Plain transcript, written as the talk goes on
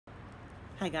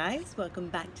Hi guys, welcome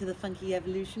back to the Funky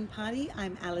Evolution Party.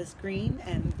 I'm Alice Green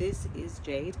and this is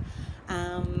Jade.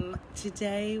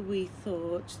 Today we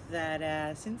thought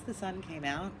that since the sun came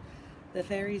out, the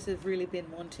fairies have really been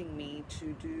wanting me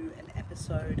to do an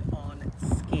episode on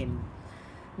skin.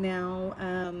 Now,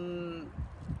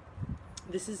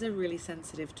 this is a really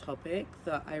sensitive topic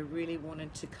that I really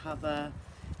wanted to cover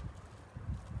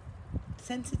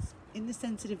in the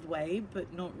sensitive way,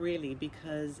 but not really,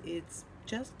 because it's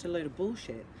just a load of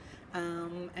bullshit.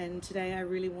 And today I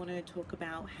really want to talk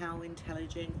about how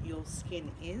intelligent your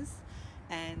skin is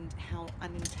and how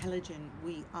unintelligent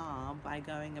we are by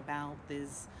going about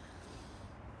this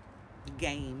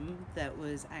game that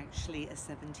was actually a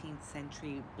 17th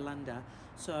century blunder.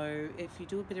 So if you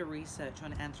do a bit of research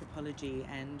on anthropology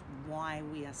and why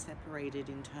we are separated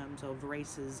in terms of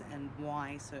races and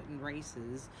why certain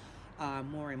races are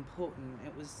more important,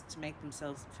 it was to make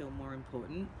themselves feel more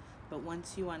important. But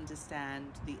once you understand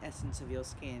the essence of your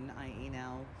skin, i.e.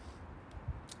 now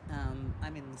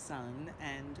I'm in the sun,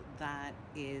 and that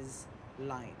is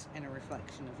light and a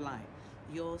reflection of light.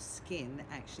 Your skin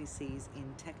actually sees in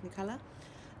technicolor,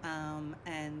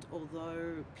 and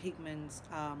although pigments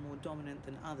are more dominant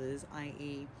than others,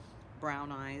 i.e. brown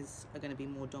eyes are going to be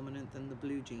more dominant than the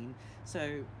blue gene.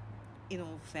 So in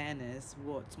all fairness,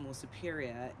 what's more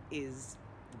superior is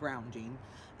the brown gene,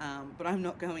 but I'm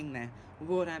not going there.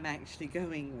 What I'm actually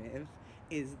going with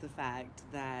is the fact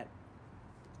that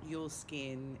your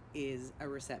skin is a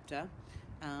receptor.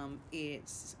 I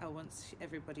want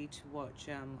everybody to watch,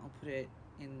 I'll put it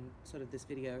in sort of this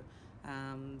video,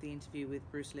 the interview with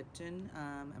Bruce Lipton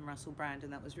and Russell Brand,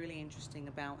 and that was really interesting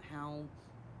about how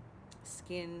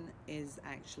skin is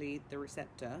actually the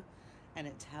receptor, and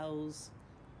it tells,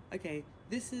 okay,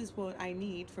 this is what I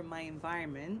need from my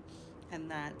environment,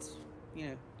 and that's,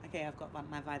 okay, I've got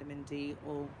my vitamin D,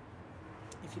 or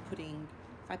if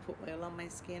I put oil on my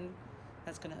skin,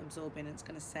 that's going to absorb in, it's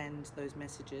going to send those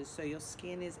messages. So your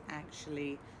skin is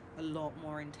actually a lot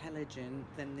more intelligent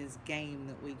than this game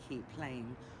that we keep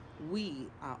playing. We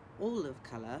are all of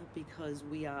color because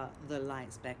we are the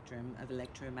light spectrum of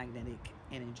electromagnetic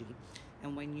energy.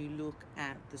 And when you look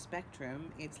at the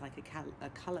spectrum, it's like a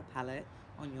color palette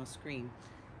on your screen.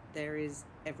 There is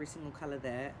every single color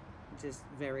there, just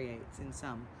varies in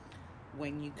some.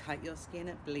 When you cut your skin,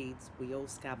 it bleeds. We all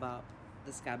scab up.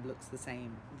 The scab looks the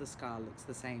same. The scar looks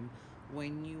the same.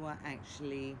 When you are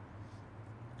actually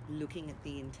looking at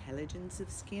the intelligence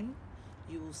of skin,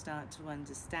 you will start to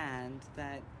understand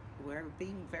that we're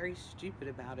being very stupid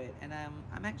about it. And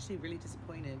I'm actually really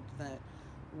disappointed that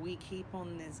we keep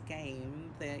on this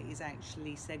game that is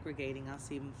actually segregating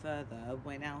us even further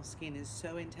when our skin is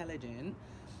so intelligent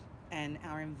and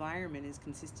our environment is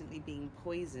consistently being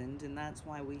poisoned, and that's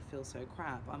why we feel so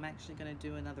crap. I'm actually going to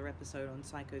do another episode on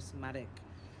psychosomatic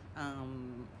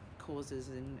causes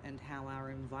and how our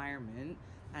environment,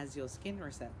 as your skin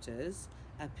receptors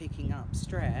are picking up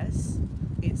stress,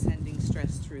 it's sending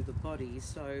stress through the body.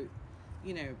 So,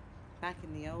 back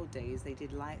in the old days, they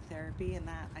did light therapy, and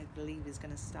that, I believe, is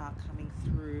going to start coming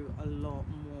through a lot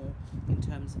more in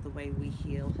terms of the way we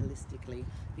heal holistically,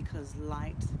 because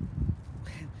light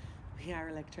we are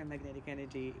electromagnetic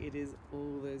energy. It is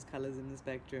all those colors in the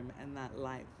spectrum, and that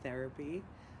light therapy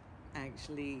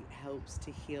actually helps to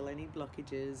heal any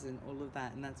blockages and all of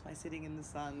that. And that's why sitting in the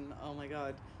sun, oh my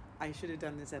god, I should have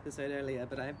done this episode earlier,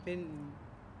 but I've been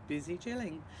busy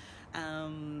chilling.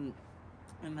 And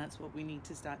that's what we need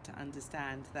to start to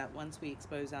understand, that once we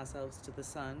expose ourselves to the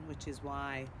sun, which is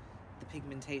why the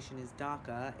pigmentation is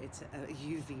darker, it's a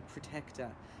UV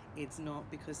protector. It's not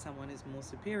because someone is more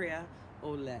superior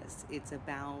or less. It's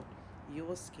about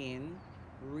your skin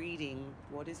reading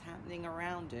what is happening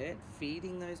around it,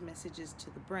 feeding those messages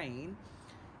to the brain,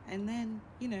 and then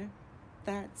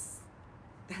that's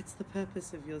the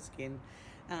purpose of your skin.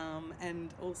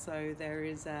 And also there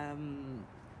is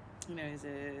is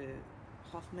a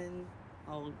Hoffman,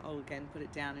 I'll again put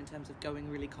it down in terms of going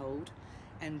really cold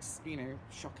and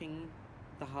shocking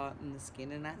the heart and the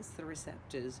skin, and that's the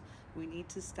receptors. We need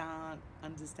to start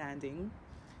understanding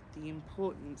the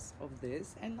importance of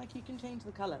this, and you can change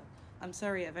the color. I'm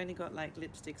sorry, I've only got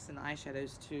lipsticks and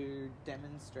eyeshadows to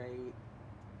demonstrate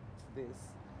this,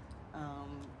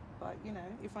 but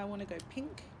if I want to go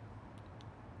pink,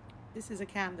 this is a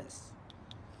canvas.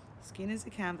 Skin is a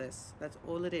canvas. That's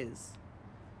all it is.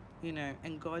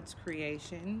 And God's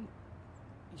creation,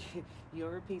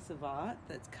 you're a piece of art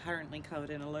that's currently covered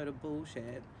in a load of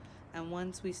bullshit. And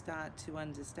once we start to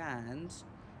understand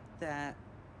that,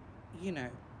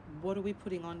 what are we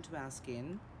putting onto our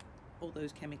skin, all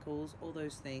those chemicals, all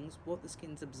those things, what the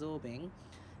skin's absorbing,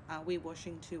 Are we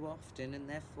washing too often and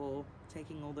therefore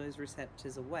taking all those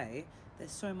receptors away?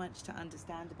 There's so much to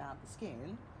understand about the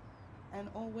skin, and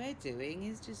all we're doing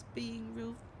is just being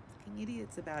real fucking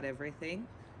idiots about everything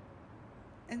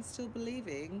and still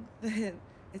believing that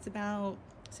it's about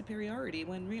superiority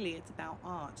when really it's about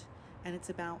art, and it's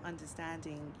about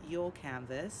understanding your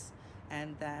canvas,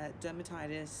 and that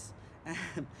dermatitis,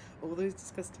 all those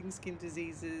disgusting skin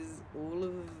diseases, all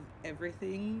of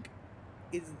everything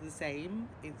is the same.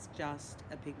 It's just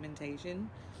a pigmentation,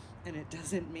 and it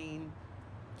doesn't mean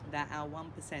that our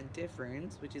 1%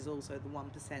 difference, which is also the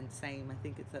 1% same, I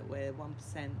think it's that we're 1%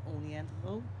 all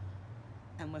Neanderthal,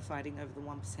 and we're fighting over the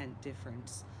 1%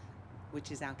 difference,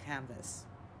 which is our canvas.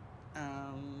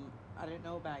 I don't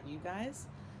know about you guys,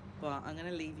 but I'm going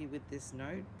to leave you with this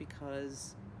note,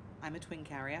 because I'm a twin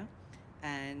carrier,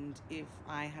 and if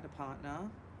I had a partner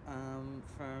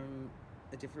from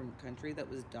a different country that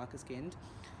was darker skinned,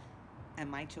 and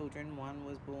my children, one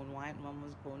was born white and one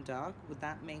was born dark, would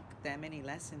that make them any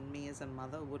less? And me as a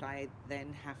mother, would I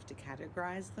then have to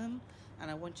categorize them? And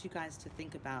I want you guys to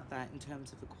think about that in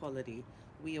terms of equality.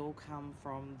 We all come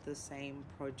from the same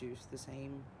produce, the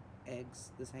same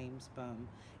eggs, the same sperm.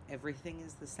 Everything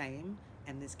is the same,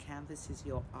 and this canvas is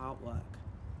your artwork.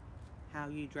 How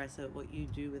you dress it, what you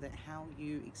do with it, how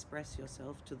you express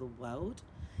yourself to the world.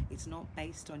 It's not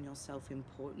based on your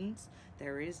self-importance.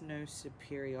 There is no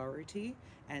superiority.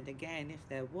 And again, if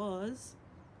there was,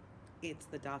 it's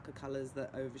the darker colors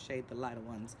that overshade the lighter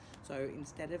ones. So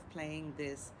instead of playing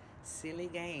this silly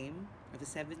game of a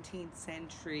 17th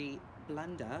century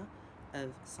blunder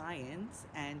of science,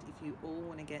 and if you all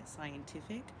want to get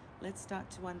scientific, let's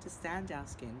start to understand our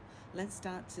skin. Let's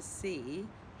start to see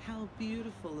how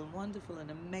beautiful and wonderful and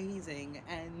amazing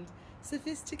and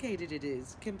sophisticated it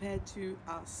is compared to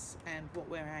us and what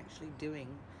we're actually doing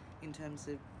in terms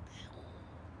of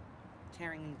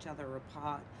tearing each other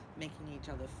apart, making each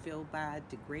other feel bad,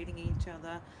 degrading each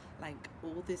other, like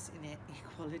all this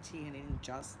inequality and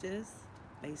injustice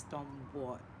based on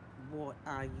what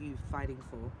are you fighting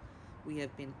for? We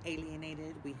have been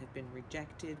alienated, we have been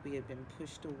rejected, we have been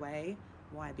pushed away.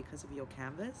 Why? Because of your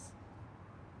canvas?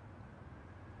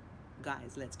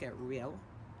 Guys, let's get real.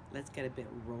 Let's get a bit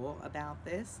raw about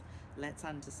this. Let's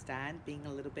understand being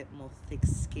a little bit more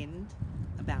thick-skinned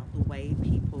about the way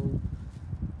people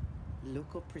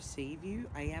look or perceive you.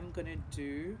 I am going to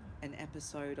do an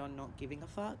episode on not giving a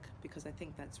fuck, because I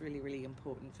think that's really, really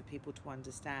important for people to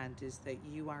understand, is that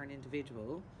you are an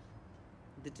individual.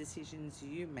 The decisions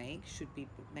you make should be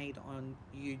made on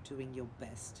you doing your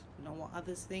best. Not what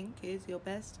others think is your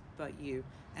best, but you.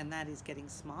 And that is getting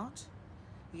smart,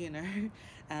 you know,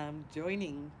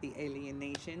 joining the Alien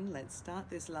Nation. Let's start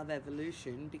this love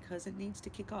evolution, because it needs to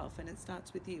kick off, and it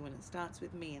starts with you, and it starts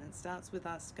with me, and it starts with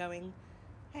us going,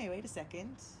 hey, wait a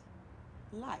second,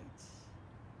 light,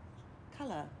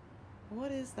 color,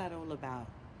 what is that all about?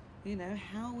 You know,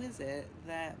 how is it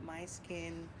that my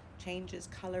skin changes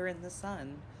color in the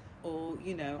sun, or,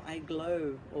 you know, I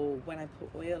glow, or when I put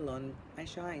oil on, I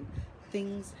shine?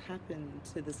 Things happen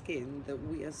to the skin that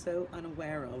we are so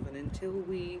unaware of, and until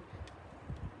we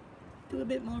do a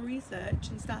bit more research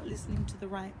and start listening to the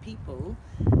right people,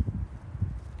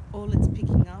 all it's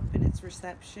picking up in its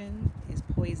reception is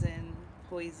poison,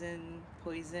 poison,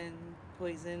 poison,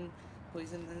 poison,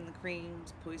 poison in the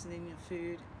creams, poison in your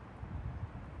food.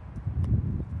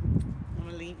 I'm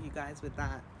gonna leave you guys with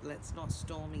that. Let's not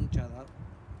storm each other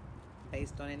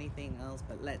based on anything else,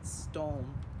 but let's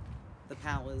storm the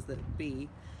powers that be.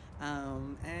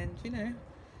 And you know,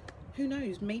 who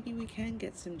knows, maybe we can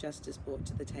get some justice brought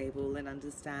to the table and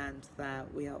understand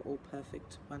that we are all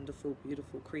perfect, wonderful,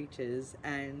 beautiful creatures,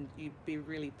 and you'd be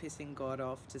really pissing God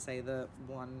off to say that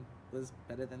one was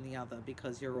better than the other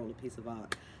because you're all a piece of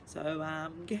art. So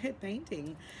get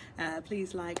painting.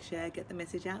 Please like, share, get the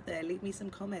message out there, leave me some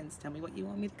comments, tell me what you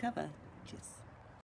want me to cover. Cheers.